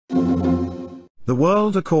The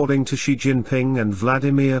world according to Xi Jinping and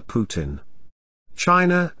Vladimir Putin.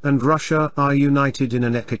 China and Russia are united in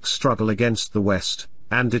an epic struggle against the West,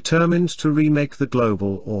 and determined to remake the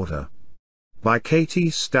global order. By Katie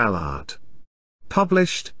Stallard.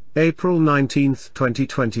 Published, April 19,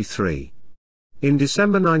 2023. In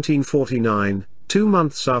December 1949, 2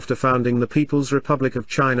 months after founding the People's Republic of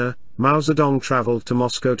China, Mao Zedong traveled to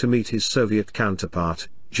Moscow to meet his Soviet counterpart,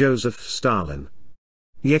 Joseph Stalin.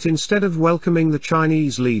 Yet instead of welcoming the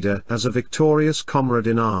Chinese leader as a victorious comrade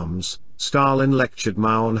in arms, Stalin lectured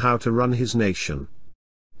Mao on how to run his nation.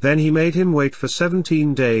 Then he made him wait for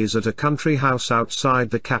 17 days at a country house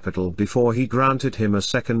outside the capital before he granted him a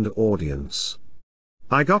second audience.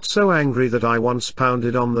 "I got so angry that I once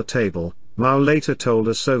pounded on the table," Mao later told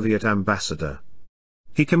a Soviet ambassador.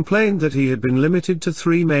 He complained that he had been limited to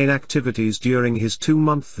 3 main activities during his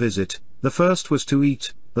 2-month visit. The first was to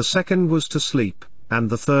eat, the second was to sleep, and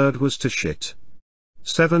the third was to shit.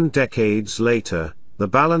 7 decades later, the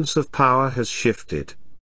balance of power has shifted.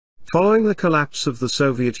 Following the collapse of the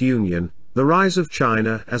Soviet Union, the rise of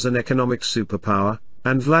China as an economic superpower,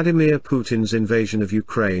 and Vladimir Putin's invasion of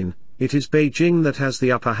Ukraine, it is Beijing that has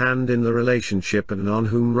the upper hand in the relationship and on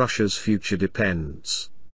whom Russia's future depends.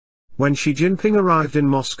 When Xi Jinping arrived in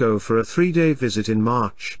Moscow for a 3-day visit in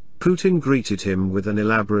March, Putin greeted him with an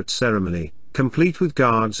elaborate ceremony, complete with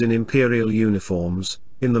guards in imperial uniforms,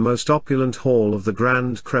 in the most opulent hall of the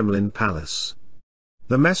Grand Kremlin Palace.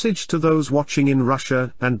 The message to those watching in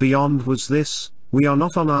Russia and beyond was this: we are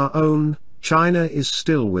not on our own, China is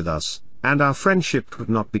still with us, and our friendship could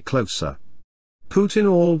not be closer. Putin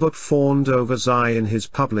all but fawned over Xi in his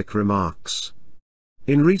public remarks.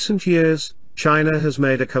 In recent years, China has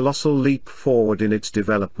made a colossal leap forward in its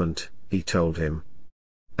development, he told him.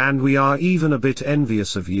 And we are even a bit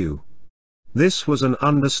envious of you. This was an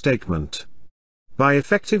understatement. By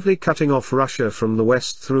effectively cutting off Russia from the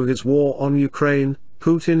West through his war on Ukraine,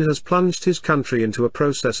 Putin has plunged his country into a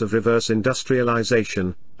process of reverse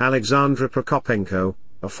industrialization, Alexandra Prokopenko,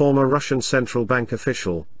 a former Russian central bank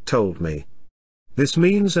official, told me. This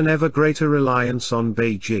means an ever greater reliance on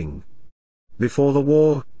Beijing. Before the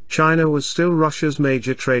war, China was still Russia's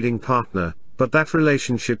major trading partner, but that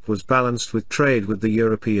relationship was balanced with trade with the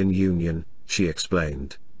European Union, she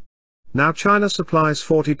explained. Now China supplies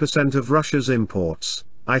 40% of Russia's imports.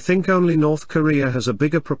 I think only North Korea has a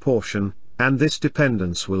bigger proportion, and this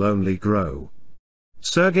dependence will only grow.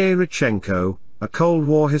 Sergei Rychenko, a Cold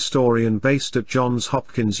War historian based at Johns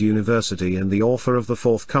Hopkins University and the author of the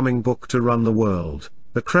forthcoming book To Run the World,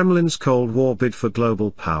 The Kremlin's Cold War Bid for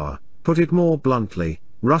Global Power, put it more bluntly: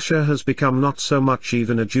 Russia has become not so much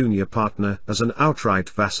even a junior partner as an outright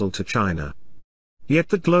vassal to China. Yet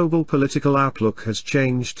the global political outlook has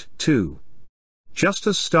changed, too. Just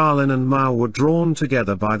as Stalin and Mao were drawn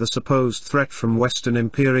together by the supposed threat from Western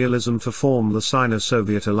imperialism to form the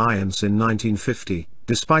Sino-Soviet alliance in 1950,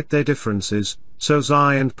 despite their differences, so Xi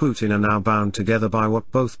and Putin are now bound together by what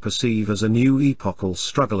both perceive as a new epochal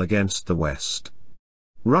struggle against the West.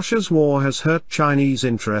 Russia's war has hurt Chinese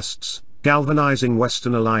interests, galvanizing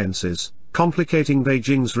Western alliances, complicating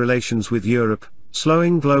Beijing's relations with Europe,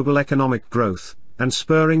 slowing global economic growth, and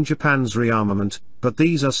spurring Japan's rearmament, but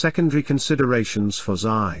these are secondary considerations for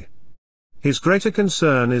Xi. His greater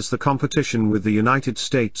concern is the competition with the United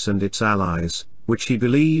States and its allies, which he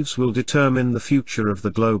believes will determine the future of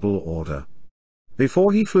the global order.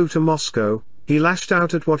 Before he flew to Moscow, he lashed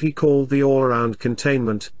out at what he called the all-around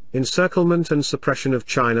containment, encirclement and suppression of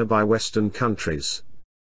China by Western countries.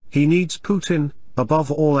 He needs Putin,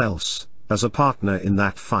 above all else, as a partner in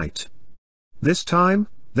that fight. This time,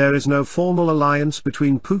 there is no formal alliance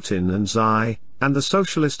between Putin and Xi, and the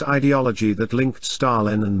socialist ideology that linked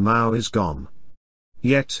Stalin and Mao is gone.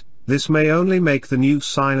 Yet, this may only make the new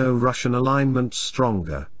Sino-Russian alignment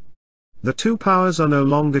stronger. The two powers are no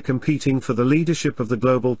longer competing for the leadership of the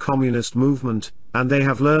global communist movement, and they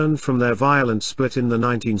have learned from their violent split in the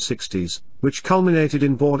 1960s, which culminated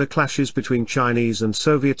in border clashes between Chinese and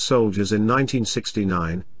Soviet soldiers in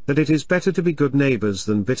 1969, that it is better to be good neighbors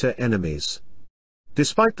than bitter enemies.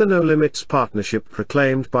 Despite the no-limits partnership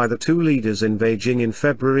proclaimed by the two leaders in Beijing in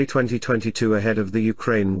February 2022 ahead of the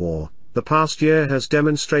Ukraine war, the past year has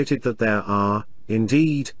demonstrated that there are,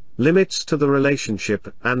 indeed, limits to the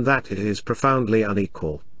relationship and that it is profoundly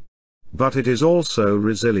unequal. But it is also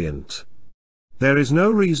resilient. There is no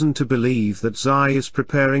reason to believe that Xi is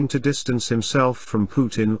preparing to distance himself from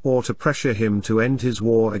Putin or to pressure him to end his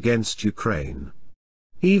war against Ukraine.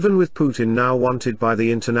 Even with Putin now wanted by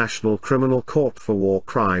the International Criminal Court for war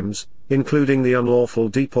crimes, including the unlawful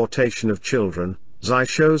deportation of children, Xi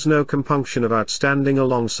shows no compunction about standing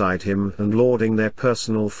alongside him and lauding their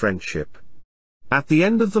personal friendship. At the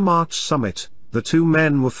end of the March summit, the two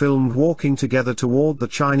men were filmed walking together toward the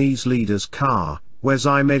Chinese leader's car, where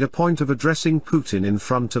Xi made a point of addressing Putin in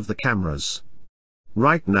front of the cameras.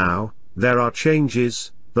 "Right now, there are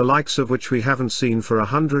changes, the likes of which we haven't seen for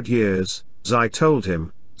 100 years, Xi told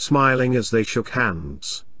him, smiling as they shook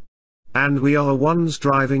hands. "And we are the ones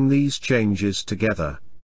driving these changes together."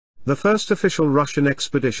 The first official Russian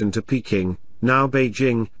expedition to Peking, now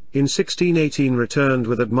Beijing, in 1618 returned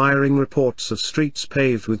with admiring reports of streets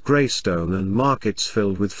paved with grey stone and markets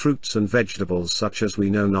filled with fruits and vegetables such as we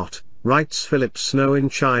know not, writes Philip Snow in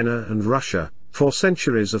China and Russia, for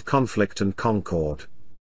centuries of conflict and concord.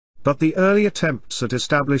 But the early attempts at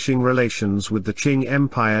establishing relations with the Qing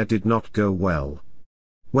Empire did not go well.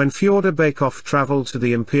 When Fyodor Bakov traveled to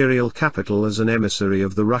the imperial capital as an emissary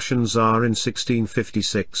of the Russian Tsar in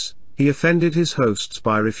 1656, he offended his hosts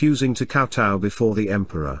by refusing to kowtow before the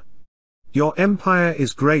emperor. "Your empire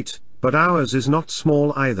is great, but ours is not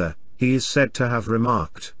small either," he is said to have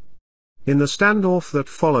remarked. In the standoff that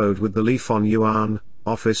followed with the Li Fon Yuan,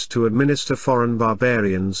 office to administer foreign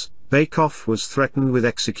barbarians, Bakov was threatened with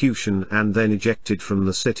execution and then ejected from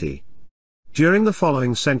the city. During the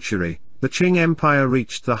following century, the Qing Empire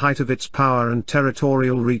reached the height of its power and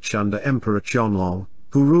territorial reach under Emperor Qianlong,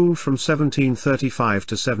 who ruled from 1735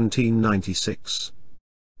 to 1796.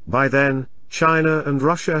 By then, China and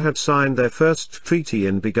Russia had signed their first treaty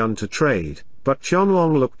and begun to trade, but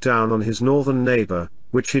Qianlong looked down on his northern neighbor,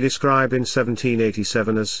 which he described in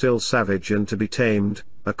 1787 as still savage and to be tamed,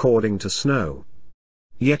 according to Snow.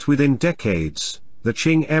 Yet within decades, the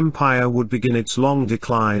Qing Empire would begin its long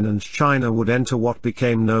decline and China would enter what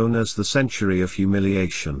became known as the Century of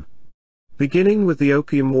Humiliation. Beginning with the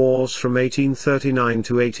Opium Wars from 1839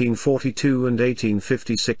 to 1842 and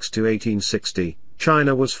 1856 to 1860,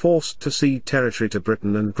 China was forced to cede territory to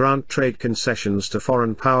Britain and grant trade concessions to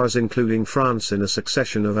foreign powers including France in a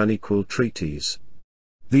succession of unequal treaties.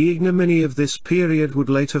 The ignominy of this period would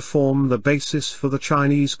later form the basis for the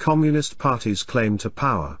Chinese Communist Party's claim to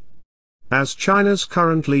power. As China's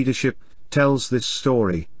current leadership tells this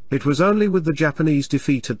story, it was only with the Japanese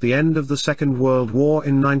defeat at the end of the Second World War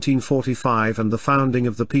in 1945 and the founding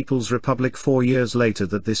of the People's Republic 4 years later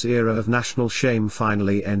that this era of national shame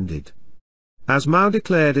finally ended. As Mao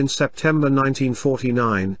declared in September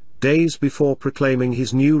 1949, days before proclaiming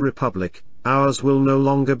his new republic, "Ours will no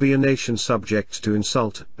longer be a nation subject to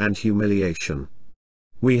insult and humiliation.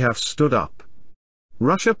 We have stood up."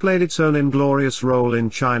 Russia played its own inglorious role in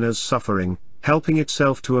China's suffering, helping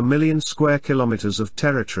itself to 1 million square kilometers of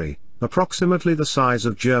territory, approximately the size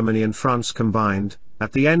of Germany and France combined,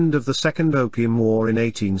 at the end of the Second Opium War in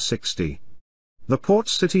 1860. The port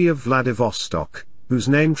city of Vladivostok, whose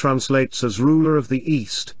name translates as ruler of the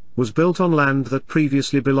East, was built on land that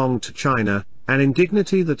previously belonged to China, an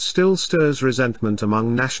indignity that still stirs resentment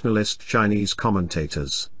among nationalist Chinese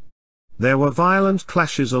commentators. There were violent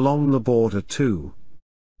clashes along the border too.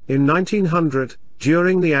 In 1900,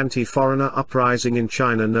 during the anti-foreigner uprising in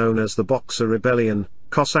China known as the Boxer Rebellion,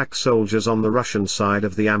 Cossack soldiers on the Russian side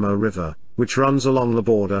of the Amur River, which runs along the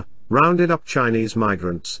border, rounded up Chinese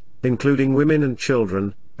migrants, including women and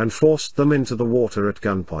children, and forced them into the water at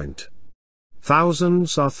gunpoint.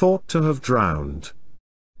 Thousands are thought to have drowned.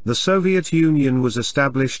 The Soviet Union was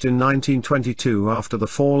established in 1922 after the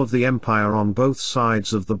fall of the empire on both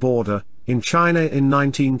sides of the border, in China in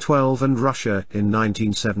 1912 and Russia in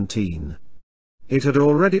 1917. It had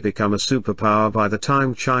already become a superpower by the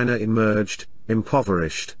time China emerged,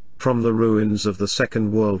 impoverished, from the ruins of the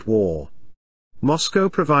Second World War. Moscow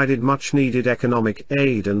provided much-needed economic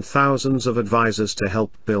aid and thousands of advisors to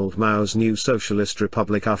help build Mao's new socialist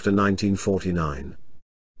republic after 1949.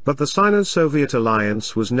 But the Sino-Soviet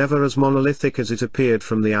alliance was never as monolithic as it appeared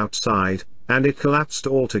from the outside, and it collapsed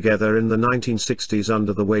altogether in the 1960s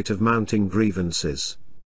under the weight of mounting grievances.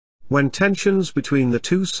 When tensions between the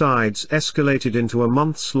two sides escalated into a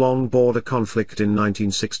months-long border conflict in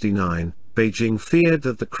 1969, Beijing feared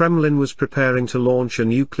that the Kremlin was preparing to launch a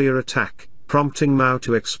nuclear attack, prompting Mao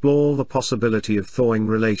to explore the possibility of thawing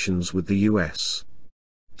relations with the US.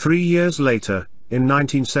 3 years later, in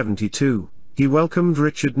 1972, he welcomed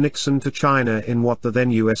Richard Nixon to China in what the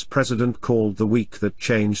then US president called the week that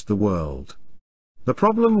changed the world. The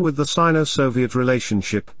problem with the Sino-Soviet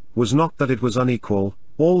relationship was not that it was unequal,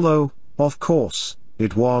 although, of course,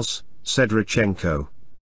 it was, said Rychenko.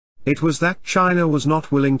 It was that China was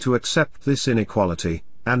not willing to accept this inequality,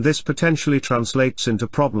 and this potentially translates into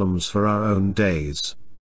problems for our own days.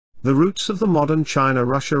 The roots of the modern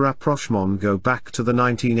China-Russia rapprochement go back to the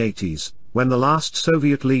 1980s, when the last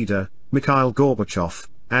Soviet leader, Mikhail Gorbachev,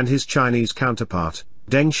 and his Chinese counterpart,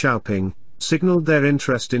 Deng Xiaoping, signaled their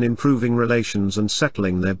interest in improving relations and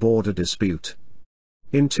settling their border dispute.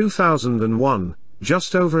 In 2001,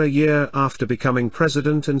 just over a year after becoming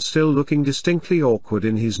president and still looking distinctly awkward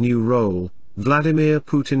in his new role, Vladimir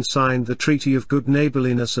Putin signed the Treaty of Good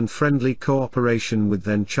Neighborliness and Friendly Cooperation with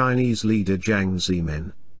then Chinese leader Jiang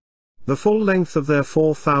Zemin. The full length of their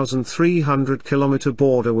 4,300-kilometer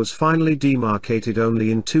border was finally demarcated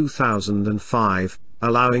only in 2005,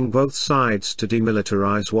 allowing both sides to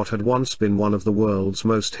demilitarize what had once been one of the world's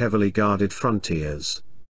most heavily guarded frontiers.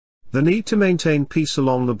 The need to maintain peace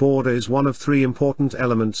along the border is one of three important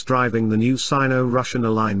elements driving the new Sino-Russian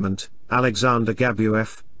alignment, Alexander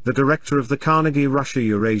Gabuev, the director of the Carnegie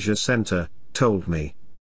Russia-Eurasia Center, told me.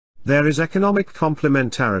 There is economic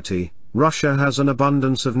complementarity. Russia has an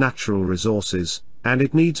abundance of natural resources, and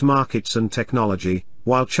it needs markets and technology,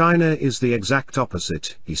 while China is the exact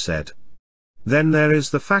opposite, he said. Then there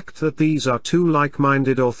is the fact that these are two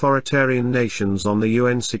like-minded authoritarian nations on the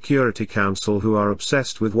UN Security Council who are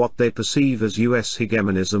obsessed with what they perceive as US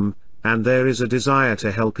hegemonism, and there is a desire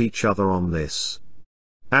to help each other on this.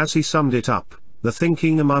 As he summed it up, the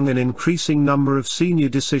thinking among an increasing number of senior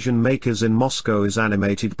decision-makers in Moscow is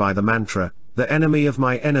animated by the mantra, "The enemy of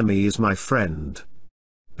my enemy is my friend."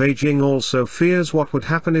 Beijing also fears what would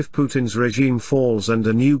happen if Putin's regime falls and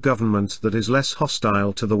a new government that is less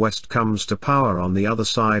hostile to the West comes to power on the other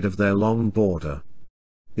side of their long border.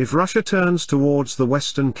 If Russia turns towards the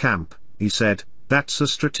Western camp, he said, that's a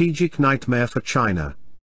strategic nightmare for China.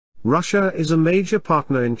 Russia is a major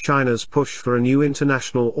partner in China's push for a new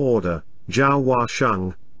international order, Zhao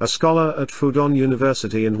Huasheng, a scholar at Fudan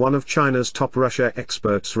University and one of China's top Russia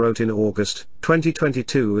experts, wrote in August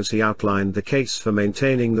 2022 as he outlined the case for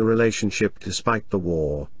maintaining the relationship despite the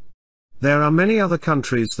war. There are many other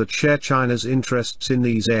countries that share China's interests in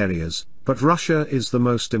these areas, but Russia is the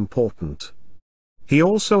most important. He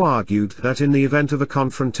also argued that in the event of a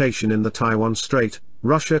confrontation in the Taiwan Strait,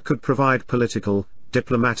 Russia could provide political,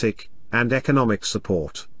 diplomatic, and economic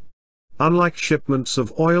support. Unlike shipments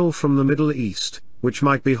of oil from the Middle East, which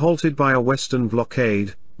might be halted by a Western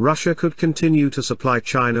blockade, Russia could continue to supply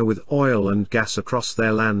China with oil and gas across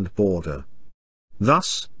their land border.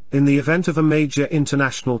 Thus, in the event of a major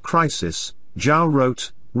international crisis, Zhao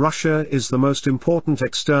wrote, Russia is the most important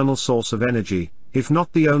external source of energy, if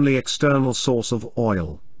not the only external source of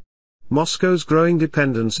oil. Moscow's growing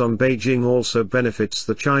dependence on Beijing also benefits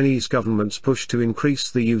the Chinese government's push to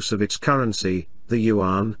increase the use of its currency, the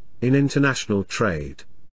yuan, in international trade.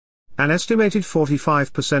 An estimated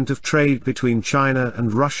 45% of trade between China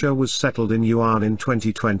and Russia was settled in yuan in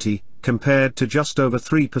 2020, compared to just over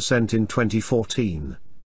 3% in 2014.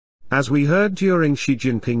 As we heard during Xi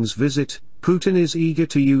Jinping's visit, Putin is eager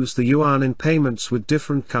to use the yuan in payments with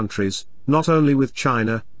different countries, not only with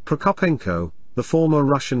China, Prokopenko, the former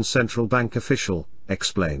Russian central bank official,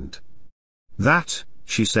 explained. That,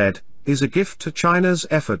 she said, is a gift to China's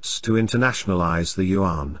efforts to internationalize the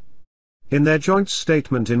yuan. In their joint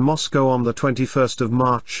statement in Moscow on the 21st of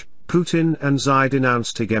March, Putin and Xi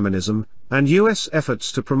denounced hegemonism, and US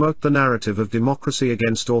efforts to promote the narrative of democracy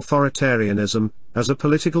against authoritarianism, as a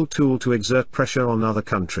political tool to exert pressure on other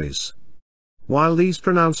countries. While these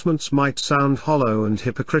pronouncements might sound hollow and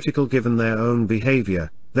hypocritical given their own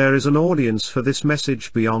behavior, there is an audience for this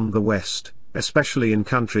message beyond the West, especially in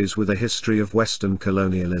countries with a history of Western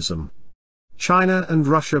colonialism. China and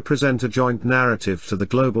Russia present a joint narrative to the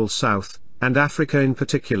global South, and Africa in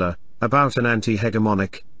particular, about an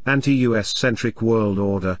anti-hegemonic, anti-US-centric world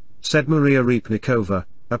order, said Maria Repnikova,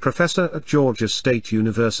 a professor at Georgia State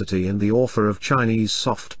University and the author of Chinese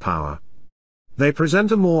Soft Power. They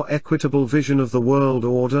present a more equitable vision of the world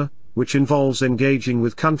order, which involves engaging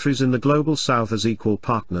with countries in the global South as equal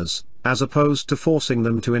partners, as opposed to forcing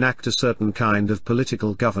them to enact a certain kind of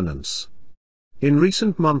political governance. In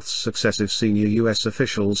recent months, successive senior U.S.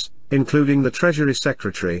 officials, including the Treasury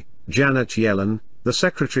Secretary, Janet Yellen, the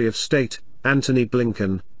Secretary of State, Antony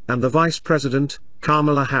Blinken, and the Vice President,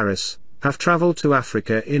 Kamala Harris, have traveled to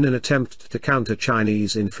Africa in an attempt to counter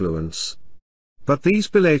Chinese influence. But these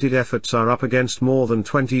belated efforts are up against more than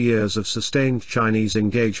 20 years of sustained Chinese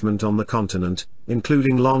engagement on the continent,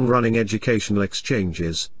 including long-running educational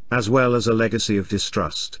exchanges, as well as a legacy of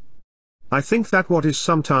distrust. I think that what is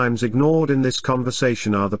sometimes ignored in this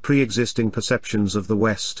conversation are the pre-existing perceptions of the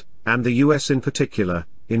West, and the US in particular,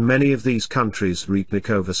 in many of these countries,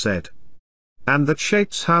 Repnikova said. And that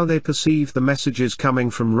shapes how they perceive the messages coming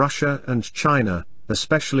from Russia and China,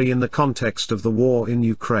 especially in the context of the war in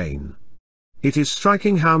Ukraine. It is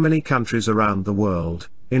striking how many countries around the world,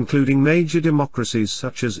 including major democracies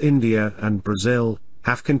such as India and Brazil,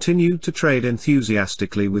 have continued to trade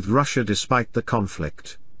enthusiastically with Russia despite the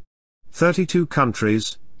conflict. 32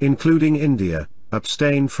 countries, including India,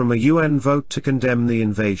 abstained from a UN vote to condemn the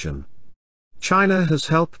invasion. China has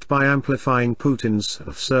helped by amplifying Putin's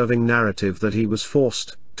self-serving narrative that he was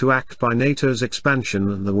forced to act by NATO's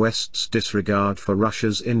expansion and the West's disregard for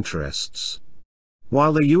Russia's interests.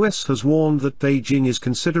 While the US has warned that Beijing is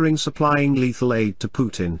considering supplying lethal aid to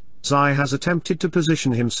Putin, Xi has attempted to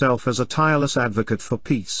position himself as a tireless advocate for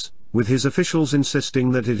peace, with his officials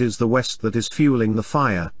insisting that it is the West that is fueling the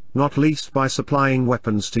fire, not least by supplying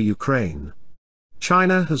weapons to Ukraine.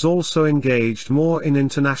 China has also engaged more in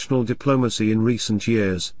international diplomacy in recent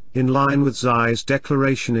years, in line with Xi's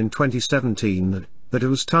declaration in 2017 that it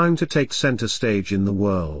was time to take center stage in the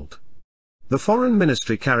world. The Foreign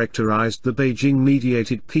Ministry characterized the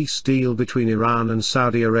Beijing-mediated peace deal between Iran and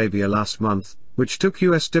Saudi Arabia last month, which took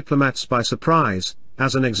US diplomats by surprise,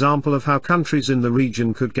 as an example of how countries in the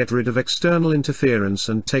region could get rid of external interference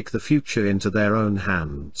and take the future into their own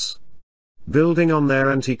hands. Building on their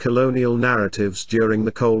anti-colonial narratives during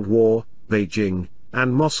the Cold War, Beijing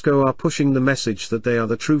and Moscow are pushing the message that they are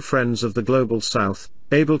the true friends of the Global South,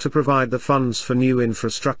 able to provide the funds for new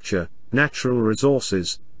infrastructure, natural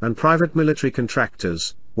resources, and private military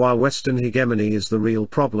contractors, while Western hegemony is the real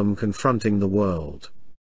problem confronting the world.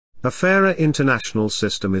 A fairer international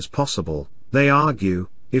system is possible, they argue,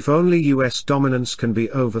 if only US dominance can be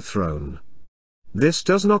overthrown. This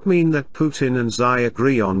does not mean that Putin and Xi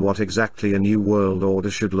agree on what exactly a new world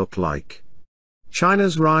order should look like.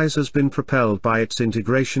 China's rise has been propelled by its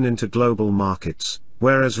integration into global markets,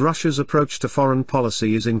 whereas Russia's approach to foreign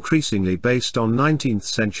policy is increasingly based on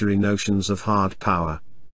 19th-century notions of hard power.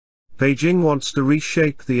 Beijing wants to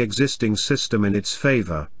reshape the existing system in its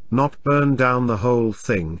favor, not burn down the whole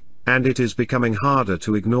thing, and it is becoming harder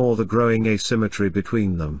to ignore the growing asymmetry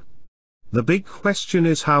between them. The big question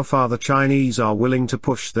is how far the Chinese are willing to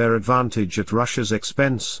push their advantage at Russia's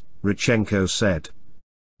expense, Rychenko said.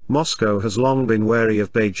 Moscow has long been wary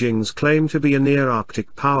of Beijing's claim to be a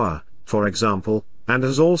near-Arctic power, for example, and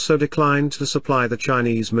has also declined to supply the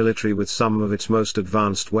Chinese military with some of its most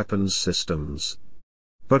advanced weapons systems.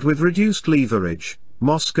 But with reduced leverage,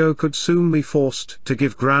 Moscow could soon be forced to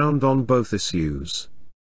give ground on both issues.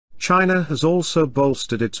 China has also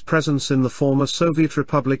bolstered its presence in the former Soviet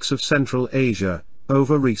republics of Central Asia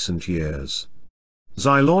over recent years.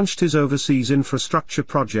 Xi launched his overseas infrastructure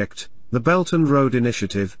project, the Belt and Road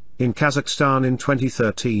Initiative, in Kazakhstan in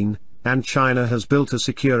 2013, and China has built a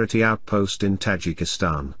security outpost in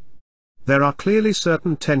Tajikistan. There are clearly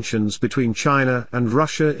certain tensions between China and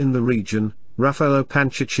Russia in the region. Raffaello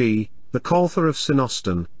Panchichi, the co-author of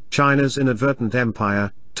Sinostan, China's Inadvertent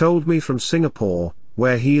Empire, told me from Singapore,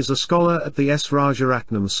 where he is a scholar at the S.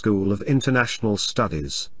 Rajaratnam School of International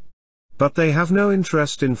Studies. But they have no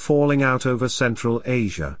interest in falling out over Central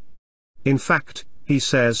Asia. In fact, he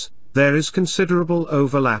says, there is considerable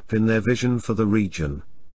overlap in their vision for the region.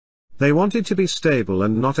 They want it to be stable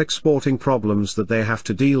and not exporting problems that they have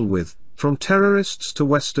to deal with, from terrorists to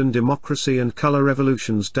Western democracy and color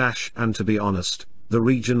revolutions. And to be honest, the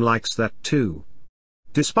region likes that too.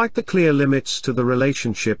 Despite the clear limits to the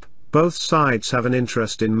relationship, both sides have an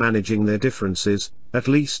interest in managing their differences, at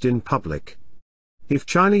least in public. If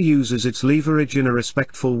China uses its leverage in a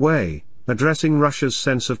respectful way, addressing Russia's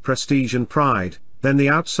sense of prestige and pride, then the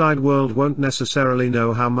outside world won't necessarily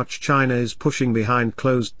know how much China is pushing behind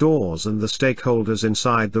closed doors, and the stakeholders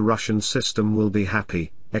inside the Russian system will be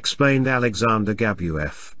happy, explained Alexander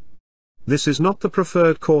Gabuev. This is not the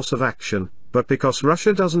preferred course of action, but because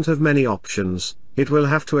Russia doesn't have many options, it will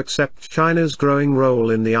have to accept China's growing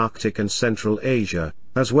role in the Arctic and Central Asia,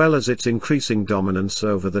 as well as its increasing dominance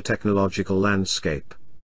over the technological landscape.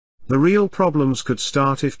 The real problems could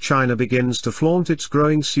start if China begins to flaunt its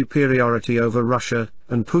growing superiority over Russia,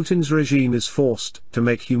 and Putin's regime is forced to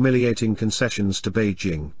make humiliating concessions to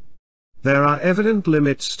Beijing. There are evident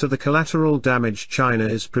limits to the collateral damage China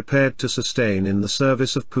is prepared to sustain in the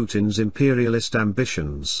service of Putin's imperialist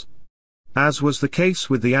ambitions. As was the case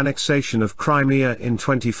with the annexation of Crimea in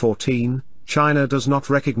 2014, China does not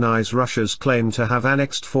recognize Russia's claim to have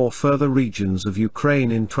annexed 4 further regions of Ukraine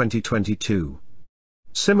in 2022.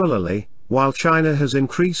 Similarly, while China has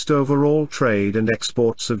increased overall trade and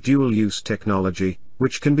exports of dual-use technology,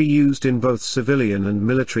 which can be used in both civilian and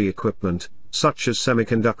military equipment, such as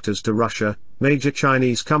semiconductors to Russia, major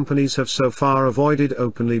Chinese companies have so far avoided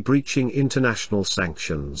openly breaching international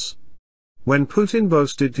sanctions. When Putin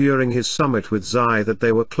boasted during his summit with Xi that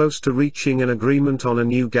they were close to reaching an agreement on a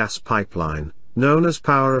new gas pipeline, known as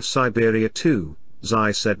Power of Siberia 2,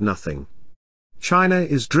 Xi said nothing. China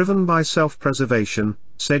is driven by self-preservation,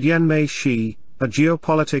 said Yanmei Shi, a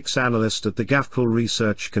geopolitics analyst at the Gavkal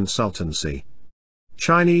Research Consultancy.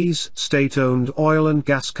 Chinese, state-owned oil and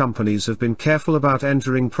gas companies have been careful about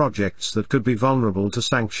entering projects that could be vulnerable to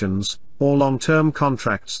sanctions, or long-term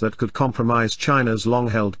contracts that could compromise China's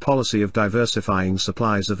long-held policy of diversifying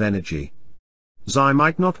supplies of energy. Xi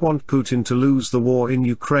might not want Putin to lose the war in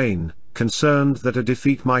Ukraine, concerned that a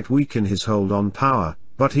defeat might weaken his hold on power,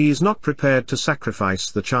 but he is not prepared to sacrifice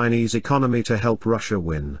the Chinese economy to help Russia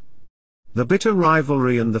win. The bitter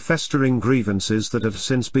rivalry and the festering grievances that have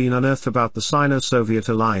since been unearthed about the Sino-Soviet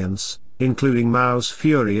alliance, including Mao's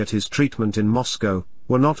fury at his treatment in Moscow,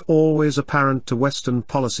 were not always apparent to Western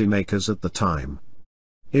policymakers at the time.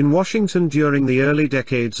 In Washington during the early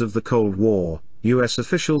decades of the Cold War, US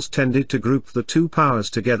officials tended to group the two powers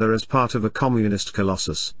together as part of a communist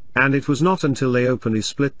colossus, and it was not until they openly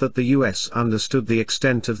split that the US understood the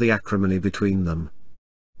extent of the acrimony between them.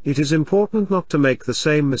 It is important not to make the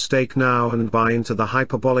same mistake now and buy into the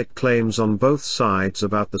hyperbolic claims on both sides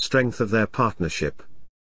about the strength of their partnership.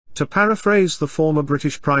 To paraphrase the former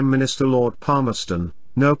British Prime Minister Lord Palmerston,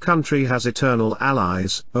 no country has eternal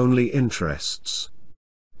allies, only interests.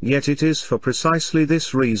 Yet it is for precisely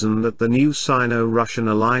this reason that the new Sino-Russian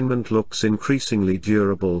alignment looks increasingly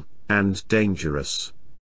durable, and dangerous.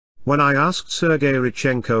 When I asked Sergei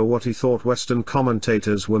Rychenko what he thought Western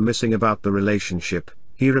commentators were missing about the relationship,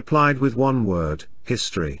 he replied with one word: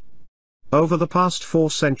 history. Over the past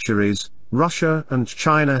 4 centuries, Russia and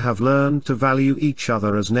China have learned to value each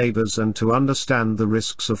other as neighbors and to understand the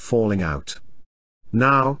risks of falling out.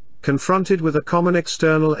 Now, confronted with a common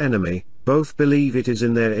external enemy, both believe it is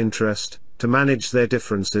in their interest to manage their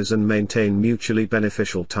differences and maintain mutually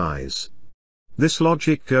beneficial ties. This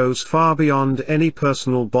logic goes far beyond any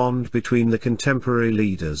personal bond between the contemporary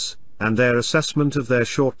leaders, and their assessment of their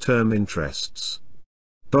short-term interests.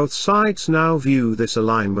 Both sides now view this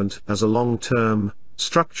alignment as a long-term,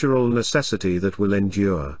 structural necessity that will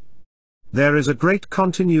endure. There is a great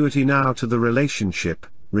continuity now to the relationship,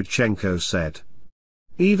 Rychenko said.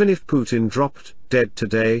 Even if Putin dropped dead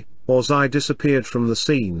today, or Xi disappeared from the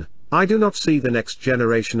scene, I do not see the next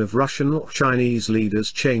generation of Russian or Chinese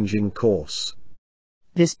leaders changing course.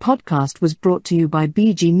 This podcast was brought to you by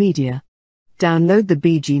BG Media. Download the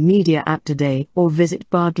BG Media app today or visit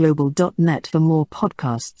barglobal.net for more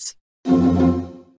podcasts.